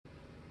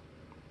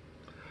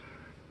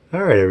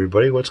All right,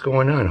 everybody, what's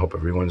going on? Hope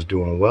everyone's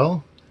doing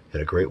well.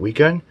 Had a great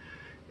weekend,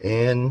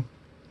 and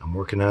I'm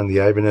working on the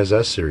Ibanez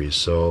S series,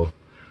 so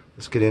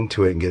let's get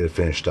into it and get it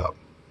finished up.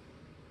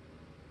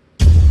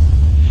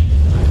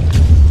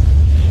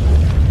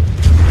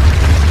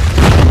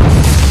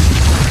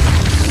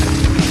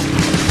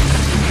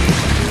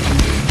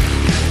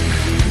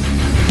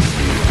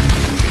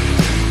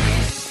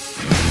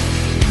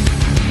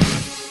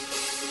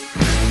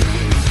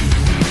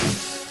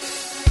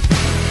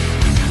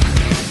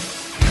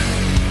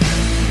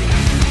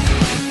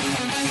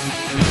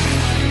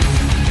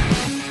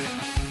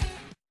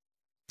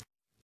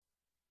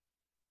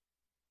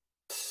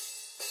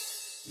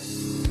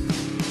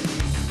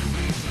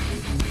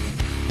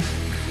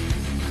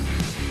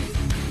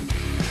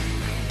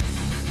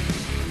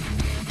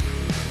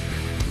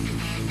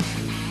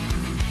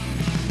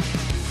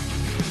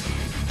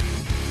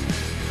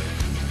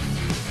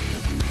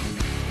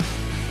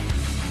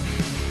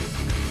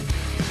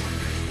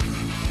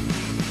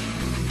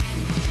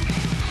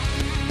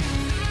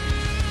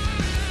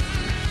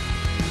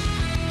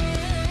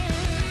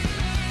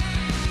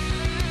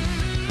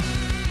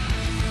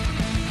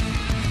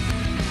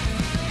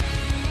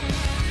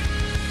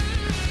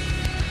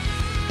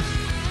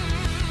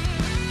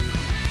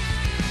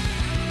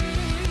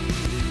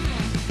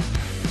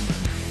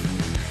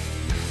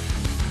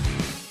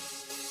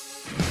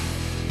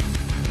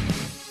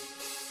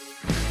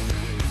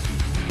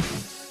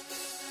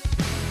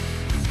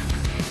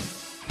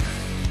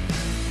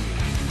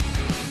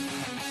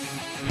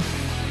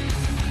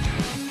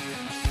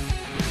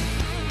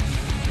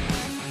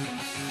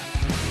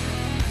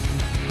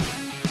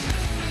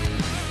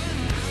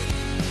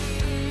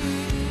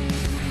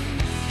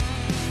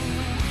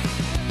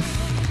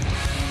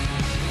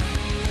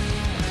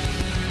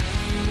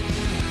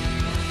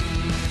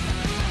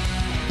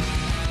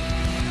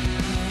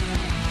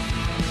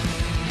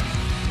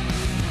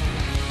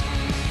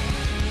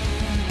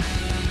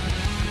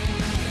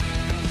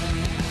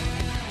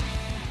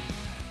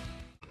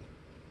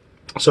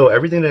 So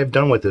everything that I've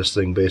done with this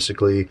thing,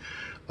 basically,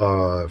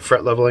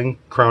 fret leveling,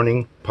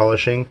 crowning,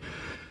 polishing,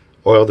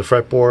 oiled the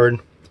fretboard,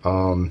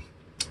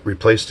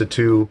 replaced the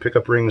two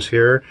pickup rings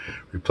here,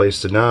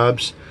 replaced the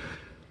knobs,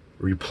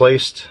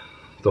 replaced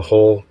the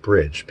whole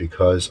bridge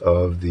because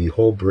of the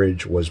whole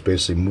bridge was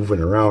basically moving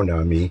around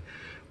on me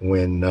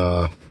when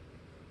I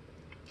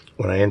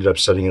ended up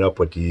setting it up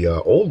with the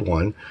old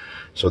one.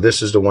 So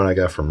this is the one I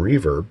got from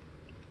Reverb,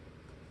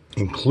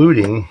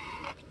 including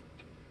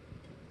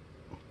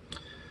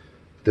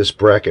this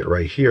bracket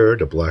right here,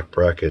 the black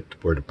bracket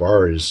where the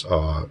bar is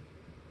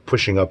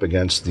pushing up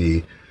against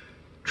the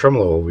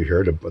tremolo over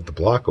here, the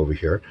block over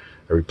here.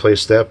 I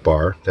replaced that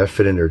bar. That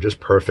fit in there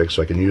just perfect,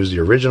 so I can use the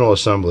original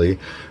assembly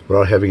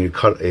without having to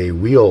cut a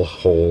wheel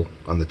hole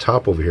on the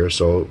top over here.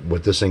 So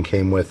what this thing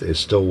came with is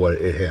still what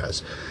it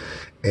has.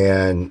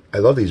 And I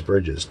love these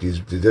bridges.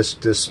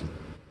 This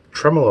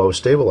tremolo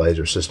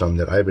stabilizer system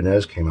that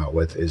Ibanez came out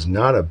with is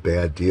not a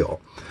bad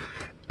deal.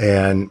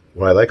 And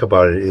what I like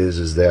about it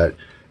is that,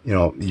 you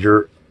know,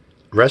 you're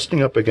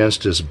resting up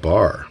against this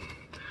bar,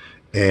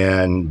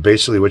 and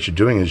basically what you're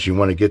doing is you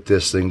want to get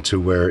this thing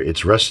to where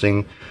it's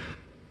resting.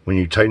 When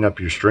you tighten up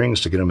your strings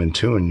to get them in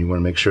tune, you want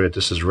to make sure that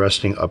this is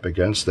resting up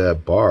against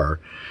that bar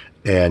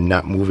and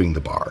not moving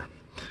the bar.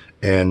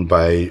 And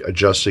by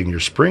adjusting your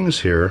springs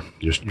here,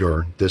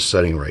 this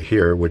setting right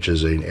here, which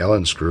is an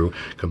Allen screw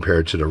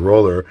compared to the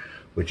roller,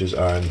 which is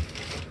on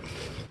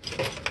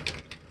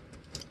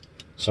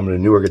some of the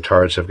newer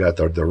guitars, have got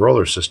the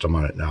roller system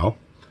on it now.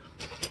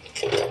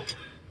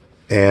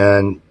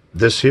 And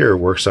this here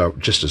works out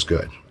just as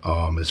good.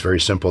 It's very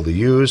simple to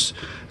use,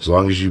 as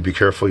long as you be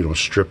careful you don't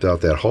strip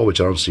out that hole, which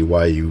I don't see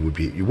why you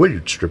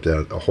would strip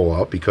that a hole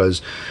out,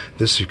 because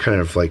this kind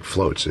of like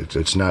floats.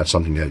 It's not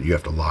something that you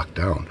have to lock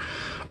down.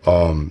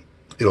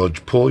 It'll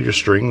pull your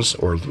strings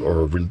or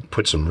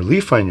put some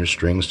relief on your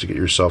strings to get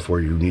yourself where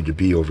you need to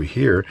be over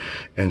here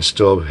and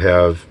still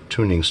have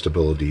tuning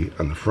stability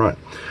on the front.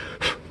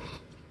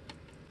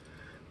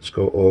 Let's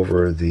go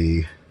over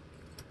the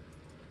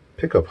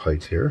pickup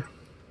height here.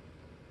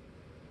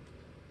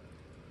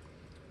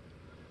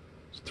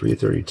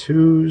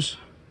 332s,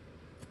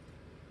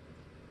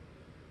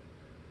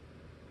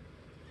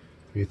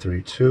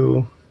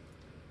 332.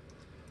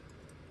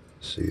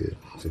 Let's see,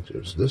 I think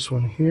there's this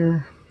one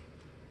here.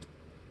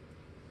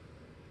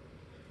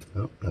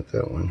 No, not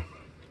that one.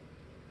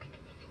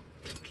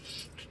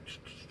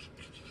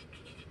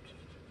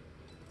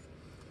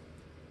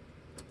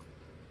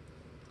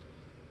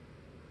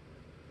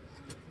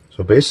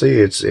 So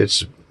basically,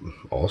 it's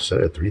all set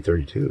at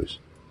 332s,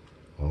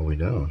 all the way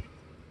down.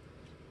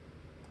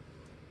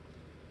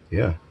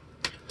 Yeah,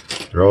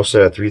 they're all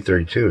set at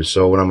 332.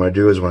 So what I'm going to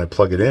do is when I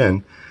plug it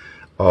in,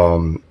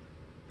 I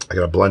got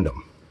to blend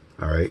them.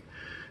 All right.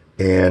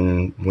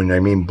 And when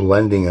I mean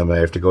blending them, I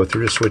have to go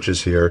through the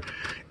switches here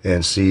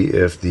and see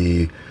if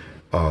the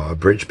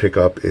bridge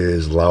pickup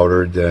is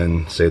louder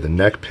than, say, the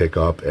neck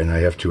pickup, and I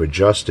have to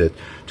adjust it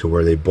to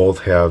where they both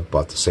have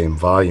about the same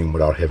volume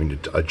without having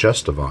to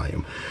adjust the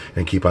volume,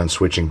 and keep on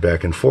switching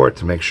back and forth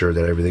to make sure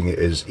that everything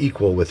is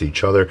equal with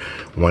each other.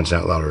 One's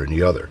not louder than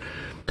the other.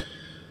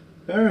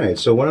 Alright,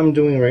 so what I'm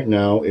doing right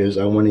now is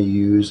I want to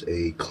use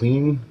a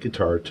clean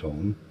guitar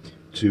tone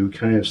to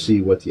kind of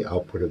see what the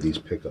output of these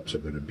pickups are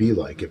going to be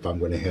like. If I'm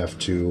going to have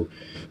to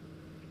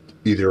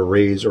either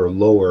raise or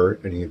lower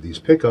any of these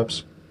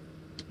pickups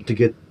to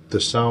get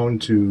the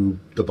sound to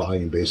the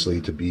volume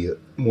basically to be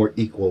more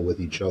equal with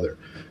each other.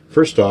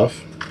 First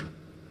off,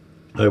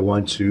 I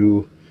want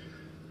to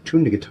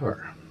tune the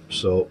guitar.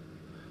 So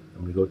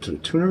I'm going to go to the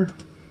tuner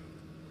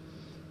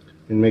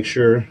and make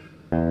sure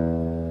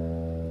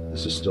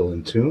this is still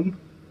in tune.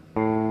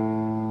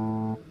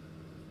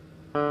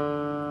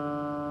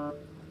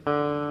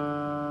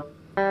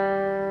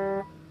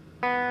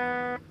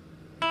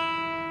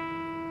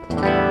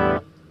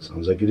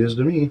 Sounds like it is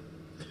to me.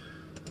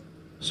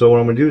 So what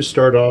I'm going to do is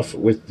start off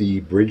with the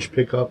bridge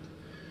pickup,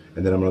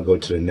 and then I'm going to go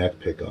to the neck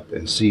pickup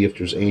and see if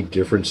there's any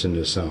difference in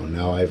the sound.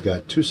 Now I've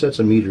got two sets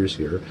of meters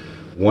here,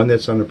 one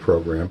that's on the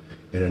program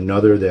and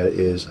another that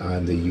is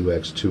on the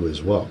UX2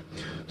 as well.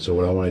 So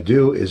what I want to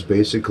do is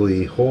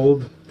basically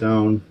hold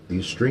down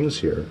these strings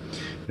here,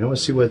 and I want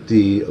to see what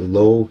the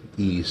low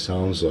E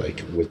sounds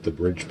like with the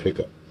bridge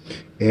pickup,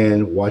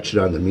 and watch it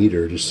on the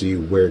meter to see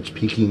where it's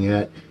peaking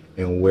at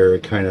and where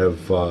it kind of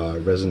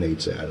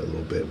resonates at a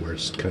little bit, where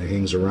it kind of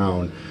hangs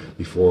around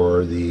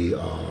before the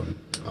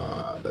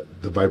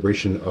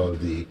vibration of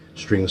the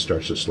string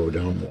starts to slow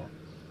down more.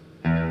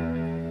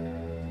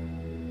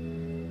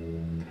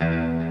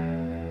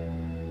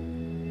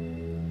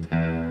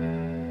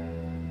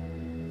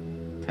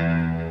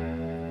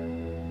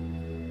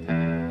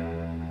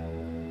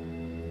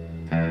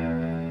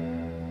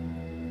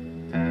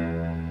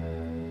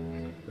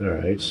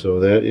 Alright,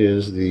 so that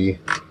is the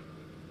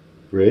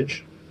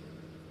bridge.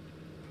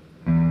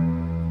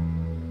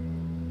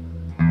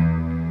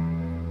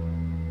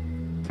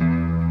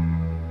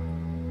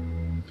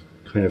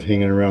 Kind of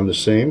hanging around the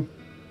same.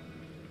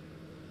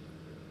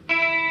 All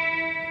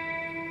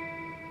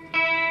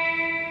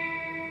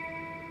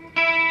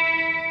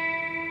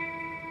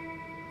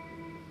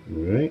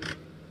right.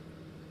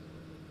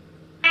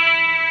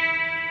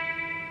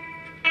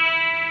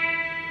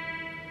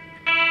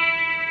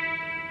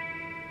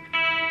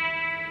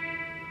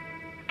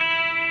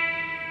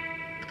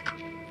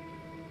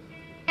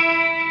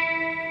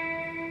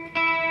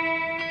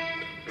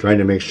 Trying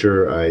to make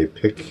sure I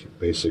pick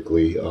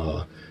basically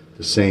the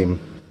same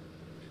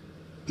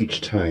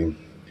each time.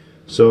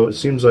 So it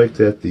seems like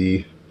that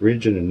the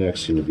bridge and the neck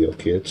seem to be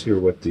okay. Let's hear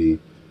what the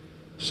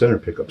center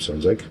pickup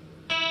sounds like.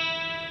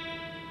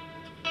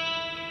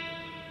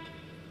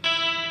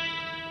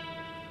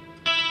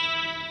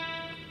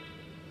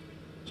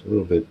 It's a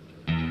little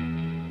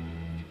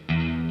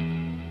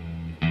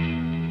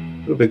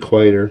bit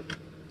quieter.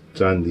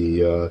 It's on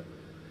the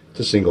it's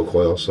a single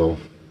coil, so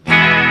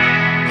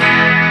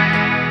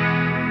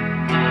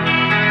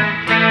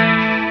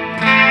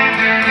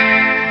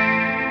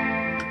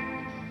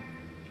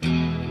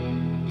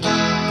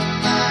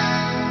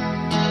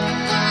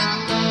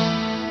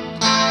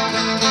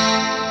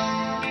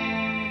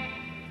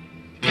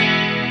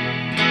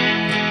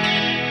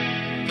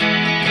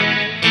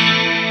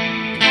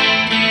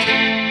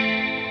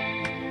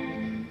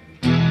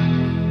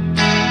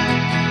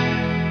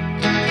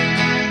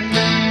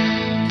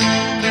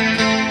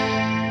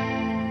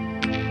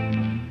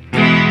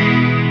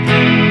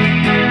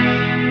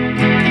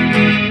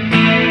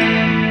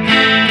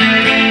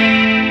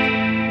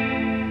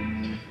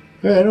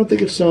I don't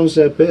think it sounds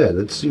that bad.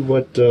 Let's see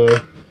what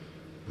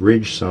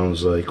bridge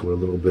sounds like with a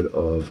little bit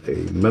of a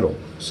metal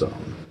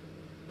sound.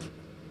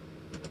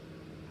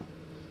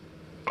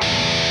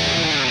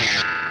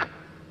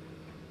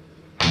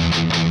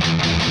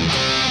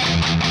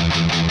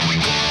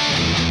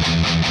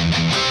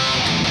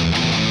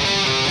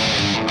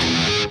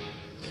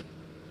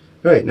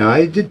 Alright, now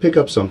I did pick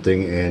up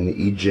something, and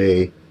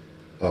EJ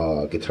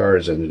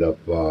Guitars ended up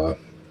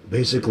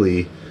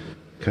basically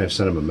kind of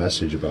sent him a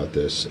message about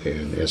this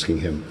and asking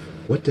him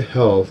what the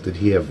hell did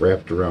he have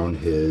wrapped around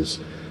his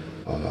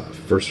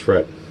first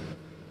fret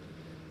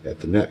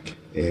at the neck.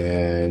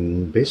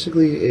 And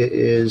basically it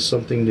is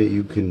something that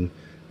you can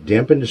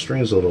dampen the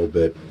strings a little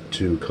bit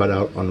to cut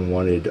out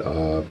unwanted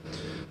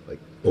like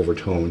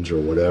overtones or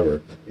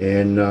whatever.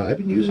 And I've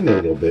been using it a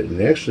little bit,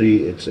 and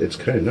actually it's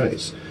kind of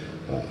nice.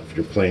 If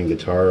you're playing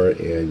guitar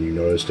and you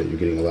notice that you're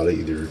getting a lot of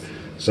either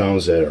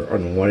sounds that are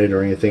unwanted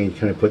or anything, you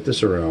kind of put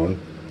this around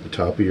the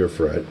top of your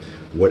fret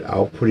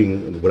without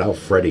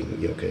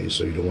fretting, okay?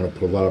 So you don't want to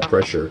put a lot of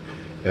pressure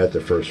at the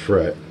first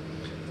fret.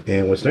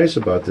 And what's nice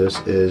about this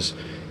is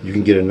you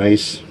can get a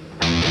nice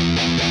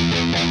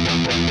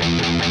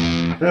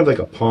kind of like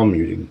a palm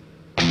muting.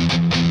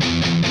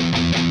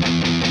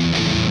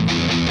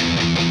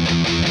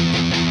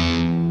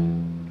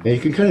 And you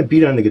can kind of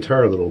beat on the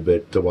guitar a little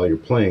bit while you're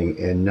playing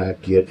and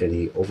not get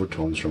any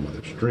overtones from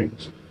other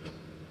strings.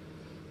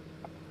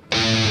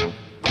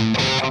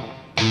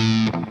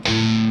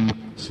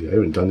 I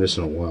haven't done this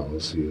in a while.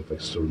 Let's see if I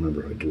still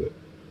remember how to do it.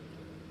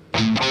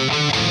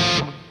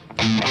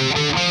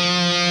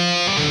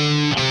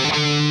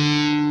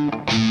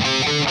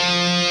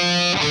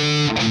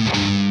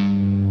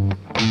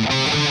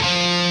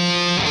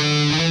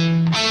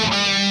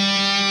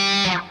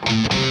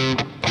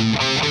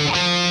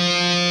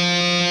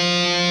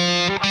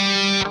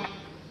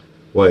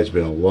 Well, it's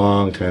been a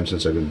long time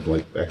since I've been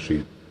like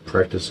actually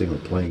practicing or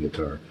playing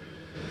guitar.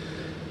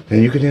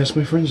 And you can ask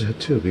my friends that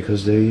too,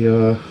 because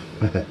they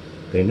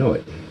they know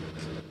it.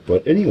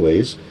 But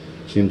anyways,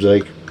 seems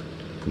like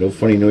no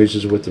funny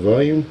noises with the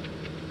volume.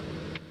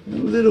 A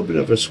little bit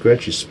of a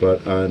scratchy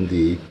spot on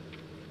the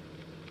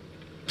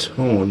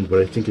tone,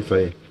 but I think if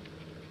I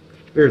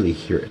barely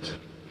hear it,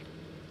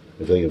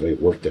 I think if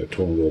I work that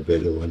tone a little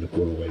bit, it'll end up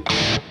going away.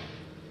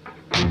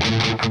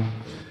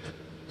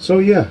 So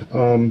yeah,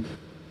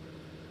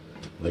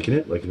 liking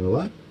it a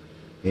lot,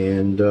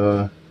 and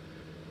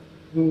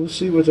we'll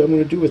see what I'm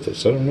going to do with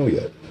this. I don't know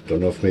yet. Don't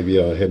know if maybe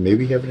I'll have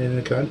it in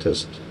a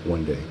contest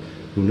one day.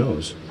 Who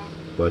knows?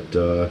 But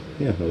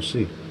yeah, we'll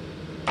see.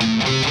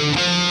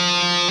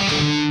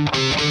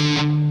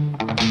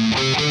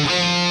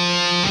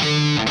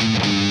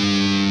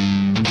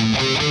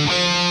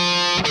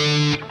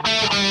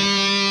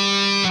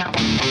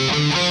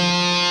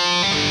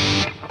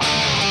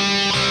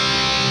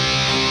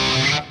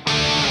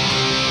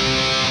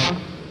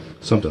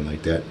 Something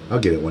like that. I'll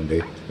get it one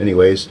day.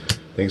 Anyways,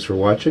 thanks for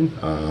watching.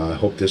 I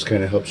hope this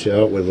kind of helps you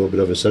out with a little bit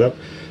of a setup.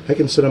 I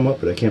can set them up,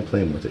 but I can't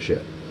play them with it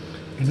yet.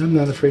 And I'm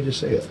not afraid to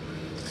say it.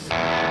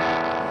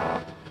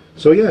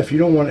 So yeah, if you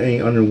don't want any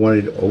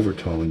unwanted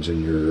overtones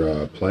in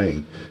your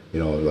playing, you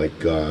know, like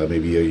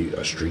maybe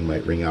a string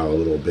might ring out a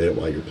little bit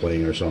while you're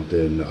playing or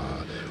something,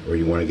 or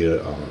you want to get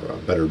a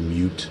better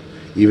mute,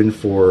 even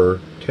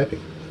for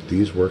tapping,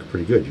 these work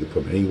pretty good. You can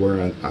put them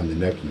anywhere on the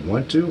neck you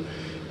want to,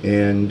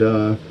 and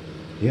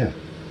yeah,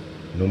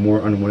 no more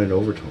unwanted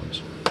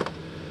overtones.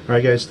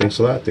 Alright guys, thanks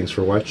a lot. Thanks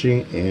for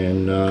watching,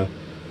 and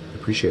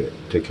appreciate it.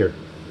 Take care.